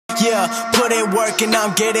Yeah, put in work and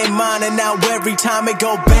I'm getting mine, and now every time it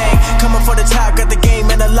go bang. Coming for the top, got the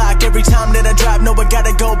game in the lock. Every time that I drop, know I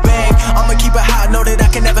gotta go bang. I'ma keep it hot, know that I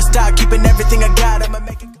can never stop. Keeping everything I got, I'ma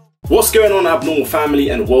make it go. What's going on, Abnormal family,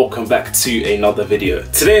 and welcome back to another video.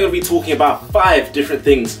 Today I'm going to be talking about 5 different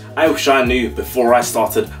things I wish I knew before I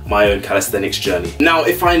started my own calisthenics journey. Now,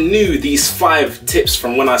 if I knew these 5 tips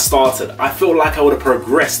from when I started, I feel like I would have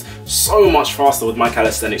progressed so much faster with my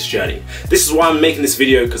calisthenics journey. This is why I'm making this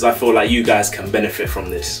video, because I feel like you guys can benefit from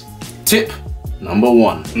this. Tip number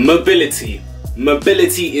 1, mobility.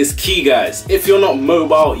 Mobility is key, guys. If you're not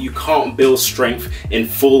mobile, you can't build strength in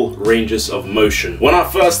full ranges of motion. When I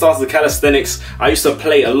first started calisthenics, I used to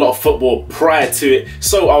play a lot of football prior to it,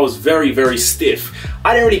 so I was very stiff.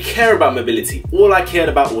 I didn't really care about mobility. All I cared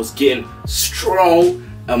about was getting strong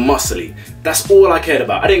and muscly. That's all I cared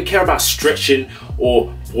about. I didn't care about stretching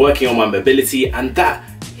or working on my mobility, and that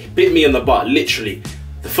bit me in the butt, literally.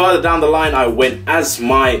 The further down the line I went as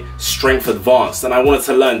my strength advanced, and I wanted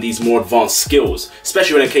to learn these more advanced skills,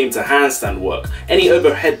 especially when it came to handstand work, any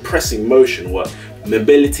overhead pressing motion work.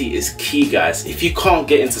 Mobility is key, guys. If you can't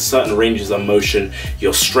get into certain ranges of motion,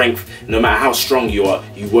 your strength, no matter how strong you are,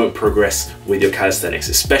 you won't progress with your calisthenics,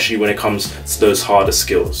 especially when it comes to those harder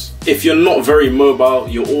skills. If you're not very mobile,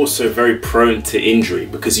 you're also very prone to injury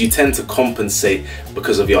because you tend to compensate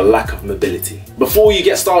because of your lack of mobility. Before you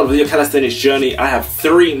get started with your calisthenics journey, I have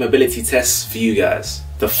 3 mobility tests for you guys.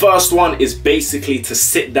 The first one is basically to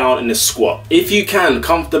sit down in a squat. If you can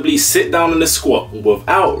comfortably sit down in a squat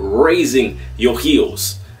without raising your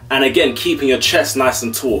heels, and again keeping your chest nice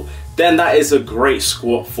and tall, then that is a great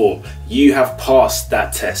squat form. You have passed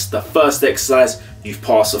that test. The first exercise, you've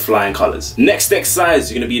passed with flying colors. Next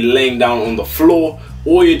exercise, you're going to be laying down on the floor.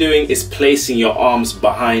 All you're doing is placing your arms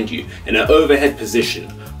behind you in an overhead position.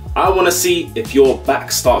 I want to see if your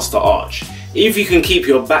back starts to arch. If you can keep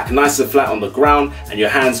your back nice and flat on the ground and your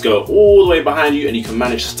hands go all the way behind you and you can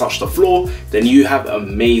manage to touch the floor, then you have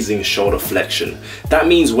amazing shoulder flexion. That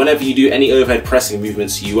means whenever you do any overhead pressing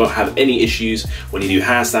movements, you won't have any issues. When you do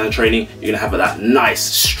handstand training, you're gonna have that nice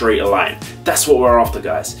straight line. That's what we're after,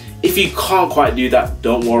 guys. If you can't quite do that,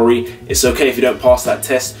 don't worry. It's okay if you don't pass that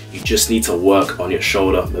test. You just need to work on your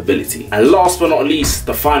shoulder mobility. And last but not least,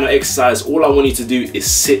 the final exercise, all I want you to do is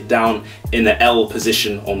sit down in the L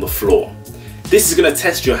position on the floor. This is going to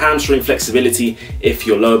test your hamstring flexibility. If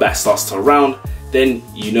your lower back starts to round, then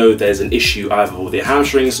you know there's an issue either with your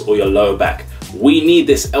hamstrings or your lower back. We need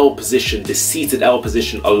this L position, this seated L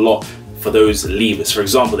position, a lot for those levers. For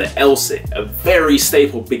example, the L sit, a very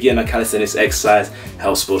staple beginner calisthenics exercise,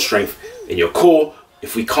 helps build strength in your core.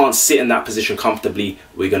 If we can't sit in that position comfortably,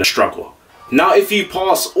 we're going to struggle. Now, if you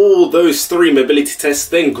pass all those 3 mobility tests,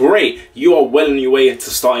 then great, you are well on your way to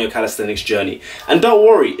starting your calisthenics journey. And don't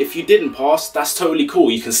worry, if you didn't pass, that's totally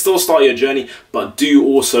cool. You can still start your journey, but do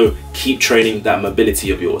also keep training that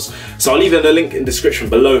mobility of yours. So I'll leave the link in the description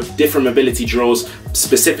below, different mobility drills,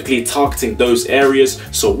 specifically targeting those areas.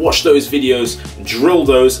 So watch those videos, drill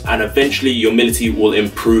those, and eventually your mobility will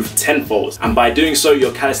improve tenfold. And by doing so,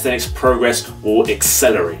 your calisthenics progress will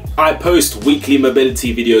accelerate. I post weekly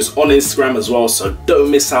mobility videos on Instagram as well, so don't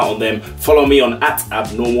miss out on them. Follow me on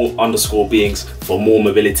 @abnormal_beings for more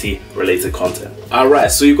mobility related content.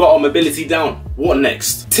 Alright, so you've got our mobility down. What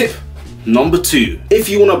next? Tip number 2. If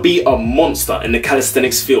you want to be a monster in the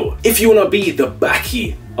calisthenics field, if you want to be the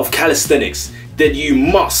Baki of calisthenics, then you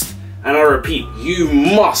must, and I repeat, you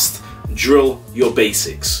must drill your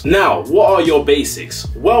basics. Now, what are your basics?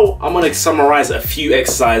 Well, I'm going to summarize a few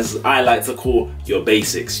exercises I like to call your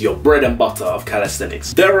basics, your bread and butter of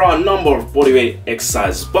calisthenics. There are a number of bodyweight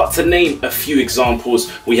exercises, but to name a few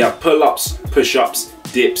examples, we have pull-ups, push-ups,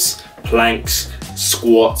 dips, planks,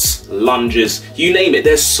 squats, lunges, you name it.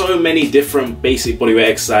 There's so many different basic bodyweight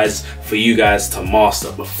exercises for you guys to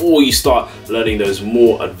master before you start learning those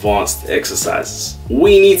more advanced exercises.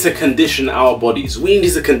 We need to condition our bodies. We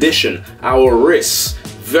need to condition our wrists.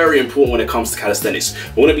 Very important when it comes to calisthenics.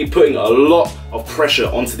 We're going to be putting a lot of pressure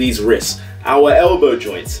onto these wrists. Our elbow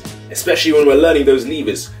joints, especially when we're learning those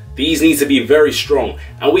levers, these need to be very strong,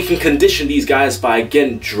 and we can condition these guys by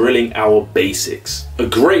again drilling our basics. A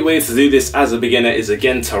great way to do this as a beginner is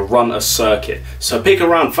again to run a circuit. So pick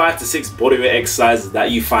around 5 to 6 bodyweight exercises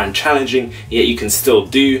that you find challenging yet you can still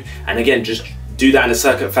do, and again just do that in a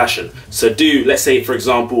circuit fashion. So do, let's say for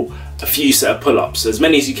example, a few set of pull-ups, as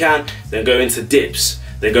many as you can, then go into dips,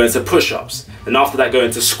 then go into push-ups, and after that go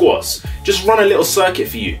into squats. Just run a little circuit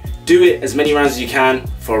for you. Do it as many rounds as you can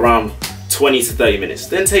for around 20 to 30 minutes,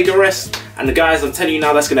 then take a rest. And the guys, I'm telling you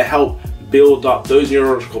now, that's going to help build up those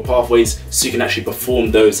neurological pathways so you can actually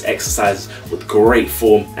perform those exercises with great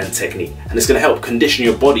form and technique. And it's going to help condition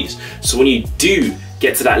your bodies, so when you do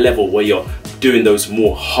get to that level where you're doing those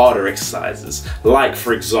more harder exercises, like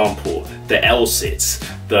for example the L-sits,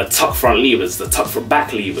 the tuck front levers, the tuck front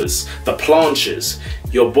back levers, the planches,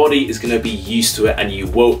 your body is going to be used to it and you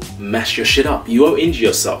won't mess your shit up. You won't injure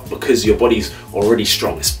yourself because your body's already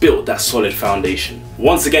strong. It's built that solid foundation.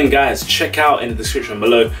 Once again guys, check out in the description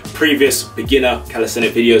below previous beginner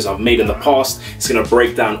calisthenic videos I've made in the past. It's going to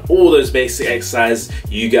break down all those basic exercises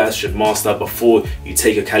you guys should master before you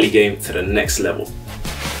take your Cali game to the next level.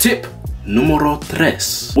 Tip numero 3.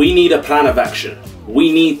 We need a plan of action.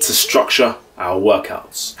 We need to structure our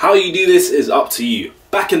workouts. How you do this is up to you.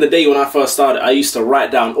 Back in the day when I first started, I used to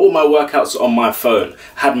write down all my workouts on my phone.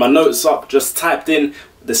 Had my notes up, just typed in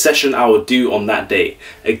the session I would do on that day.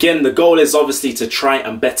 Again, the goal is obviously to try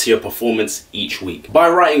and better your performance each week. By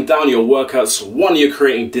writing down your workouts, one, you're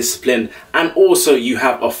creating discipline, and also you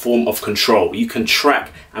have a form of control. You can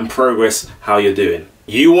track and progress how you're doing.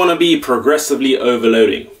 You want to be progressively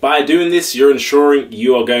overloading. By doing this, you're ensuring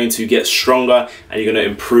you are going to get stronger and you're going to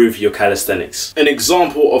improve your calisthenics. An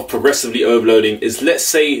example of progressively overloading is, let's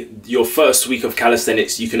say your first week of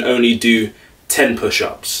calisthenics, you can only do 10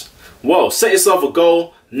 push-ups. Well, set yourself a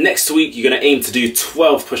goal. Next week, you're going to aim to do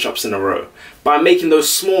 12 push-ups in a row. By making those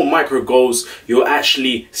small micro goals, you're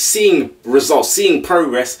actually seeing results, seeing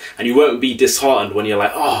progress, and you won't be disheartened when you're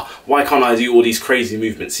like, oh, why can't I do all these crazy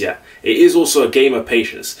movements yet? It is also a game of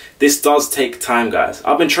patience. This does take time, guys.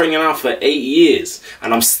 I've been training now for 8 years,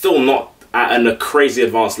 and I'm still not at a crazy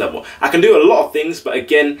advanced level. I can do a lot of things, but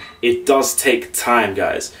again, it does take time,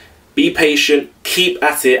 guys. Be patient, keep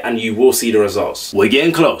at it, and you will see the results. We're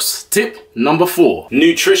getting close. Tip number 4.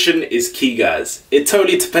 Nutrition is key, guys. It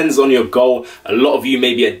totally depends on your goal. A lot of you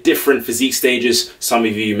may be at different physique stages. Some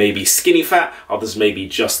of you may be skinny fat, others may be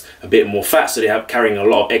just a bit more fat, so they have carrying a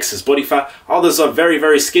lot of excess body fat. Others are very,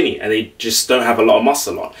 very skinny and they just don't have a lot of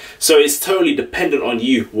muscle on. So it's totally dependent on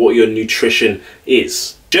you what your nutrition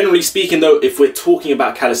is. Generally speaking though, if we're talking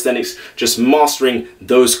about calisthenics, just mastering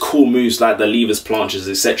those cool moves like the levers, planches,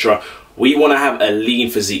 etc., we want to have a lean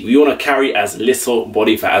physique. We want to carry as little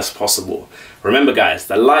body fat as possible. Remember guys,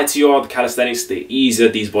 the lighter you are with calisthenics, the easier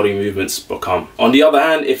these body movements become. On the other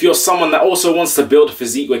hand, if you're someone that also wants to build a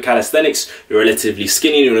physique with calisthenics, you're relatively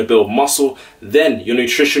skinny, you want to build muscle, then your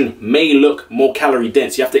nutrition may look more calorie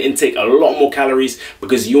dense. You have to intake a lot more calories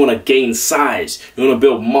because you want to gain size. You want to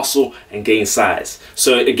build muscle and gain size.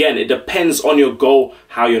 So again, it depends on your goal,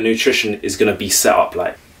 how your nutrition is going to be set up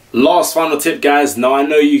like. Last final tip guys, now I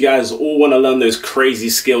know you guys all want to learn those crazy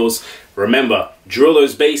skills. Remember, drill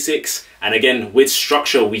those basics, and again, with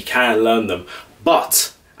structure we can learn them.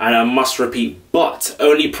 But, and I must repeat, but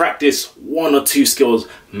only practice 1 or 2 skills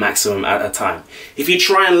maximum at a time. If you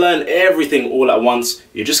try and learn everything all at once,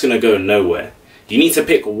 you're just going to go nowhere. You need to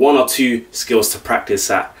pick 1 or 2 skills to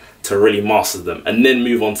practice at to really master them, and then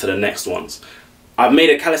move on to the next ones. I've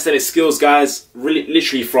made a calisthenics skills guys, really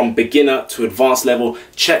literally from beginner to advanced level.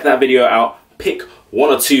 Check that video out, pick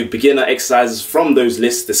 1 or 2 beginner exercises from those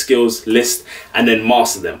lists, the skills list, and then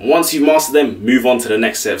master them. Once you master them, move on to the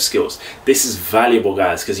next set of skills. This is valuable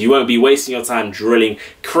guys, because you won't be wasting your time drilling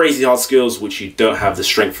crazy hard skills which you don't have the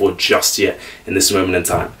strength for just yet in this moment in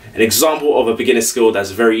time. An example of a beginner skill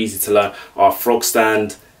that's very easy to learn are frog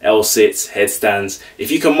stand, L-sits, headstands.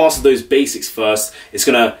 If you can master those basics first, it's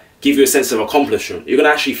going to give you a sense of accomplishment. You're going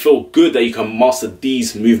to actually feel good that you can master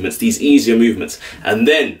these movements, these easier movements. And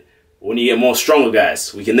then when you get more stronger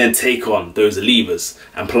guys, we can then take on those levers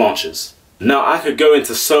and planches. Now I could go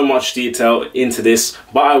into so much detail into this,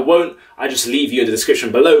 but I won't. I just leave you in the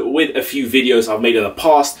description below with a few videos I've made in the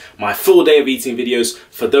past, my full day of eating videos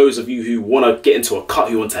for those of you who want to get into a cut,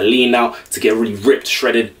 who want to lean out, to get really ripped,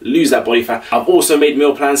 shredded, lose that body fat. I've also made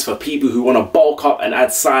meal plans for people who want to bulk up and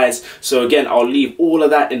add size. So again, I'll leave all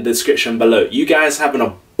of that in the description below. You guys have an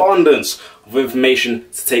abundance of information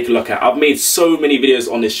to take a look at. I've made so many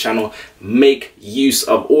videos on this channel. Make use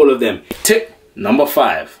of all of them. Tip number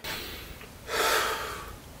 5.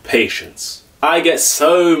 Patience. I get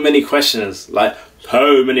so many questions of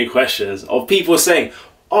people saying,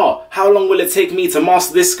 oh, how long will it take me to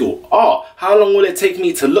master this skill? Oh, how long will it take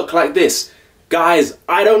me to look like this? Guys,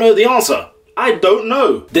 I don't know the answer. I don't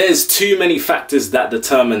know. There's too many factors that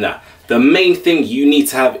determine that. The main thing you need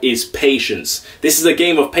to have is patience. This is a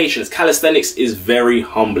game of patience. Calisthenics is very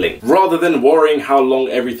humbling. Rather than worrying how long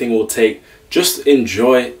everything will take, Just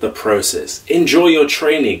enjoy the process. Enjoy your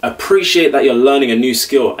training. Appreciate that you're learning a new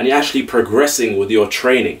skill and you're actually progressing with your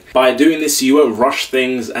training. By doing this, you won't rush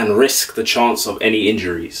things and risk the chance of any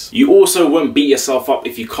injuries. You also won't beat yourself up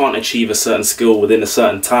if you can't achieve a certain skill within a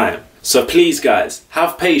certain time. So please guys,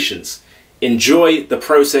 have patience, enjoy the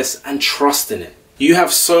process and trust in it. You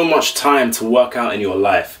have so much time to work out in your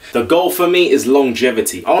life. The goal for me is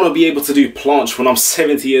longevity. I want to be able to do planche when I'm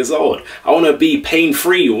 70 years old. I want to be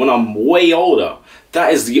pain-free when I'm way older.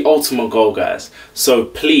 That is the ultimate goal, guys. So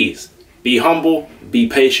please, be humble, be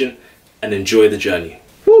patient, and enjoy the journey.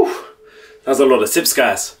 Whew. That's a lot of tips,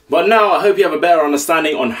 guys. But now I hope you have a better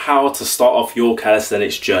understanding on how to start off your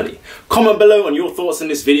calisthenics journey. Comment below on your thoughts in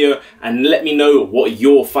this video and let me know what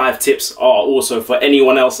your 5 tips are also for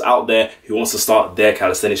anyone else out there who wants to start their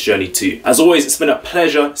calisthenics journey too. As always, it's been a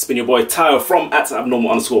pleasure. It's been your boy Tayo from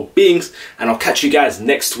 @abnormal_beings, and I'll catch you guys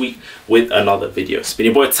next week with another video. It's been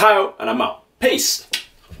your boy Tayo and I'm out. Peace.